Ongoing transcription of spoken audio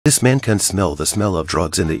This man can smell the smell of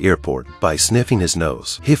drugs in the airport by sniffing his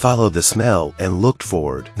nose. He followed the smell and looked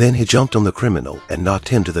forward. Then he jumped on the criminal and knocked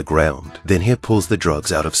him to the ground. Then he pulls the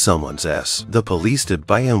drugs out of someone's ass. The police stood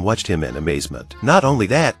by and watched him in amazement. Not only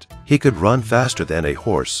that, he could run faster than a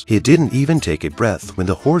horse. He didn't even take a breath when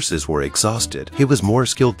the horses were exhausted. He was more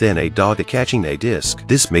skilled than a dog at catching a disc.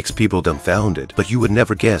 This makes people dumbfounded, but you would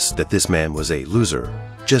never guess that this man was a loser.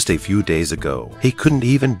 Just a few days ago, he couldn't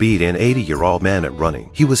even beat an 80-year-old man at running.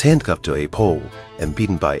 He was handcuffed to a pole and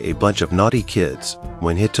beaten by a bunch of naughty kids.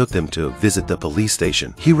 When he took them to visit the police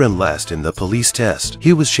station, he ran last in the police test.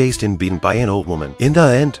 He was chased and beaten by an old woman. In the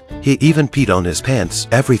end, he even peed on his pants.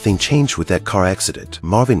 Everything changed with that car accident.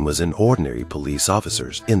 Marvin was an ordinary police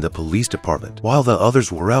officer in the police department. While the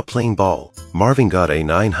others were out playing ball, Marvin got a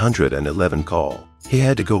 911 call. He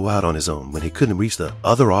had to go out on his own when he couldn't reach the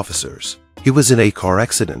other officers. He was in a car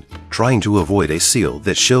accident, trying to avoid a seal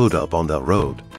that showed up on the road.